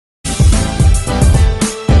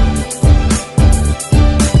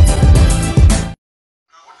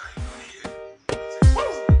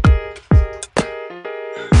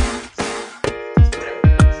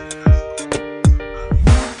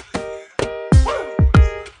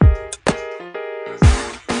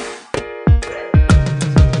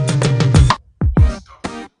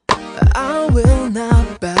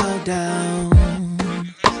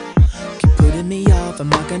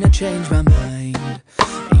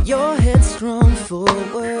you're headstrong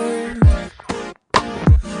forward,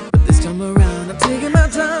 but this time around I'm taking my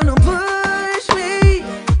time. Don't push me,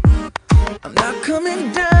 I'm not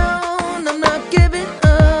coming down, I'm not giving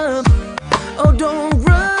up. Oh, don't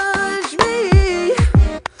rush me,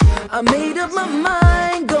 I made up my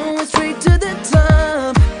mind, going straight to the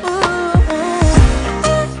top.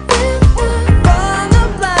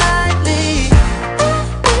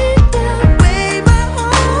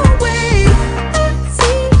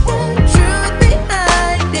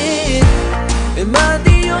 Am I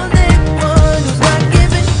the only one who's not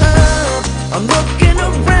giving up? I'm looking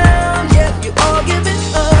around, yeah, you're all giving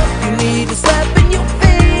up. You need a slap in your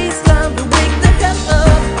face, time to wake the hell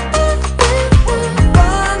up.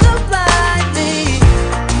 Follow blindly.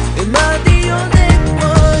 Am I the only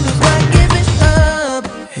one who's not giving up?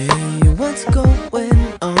 Hey, what's going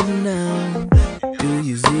on now? Do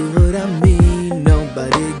you see what I mean?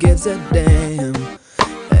 Nobody gives a damn,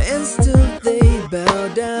 and still they bow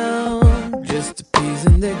down just to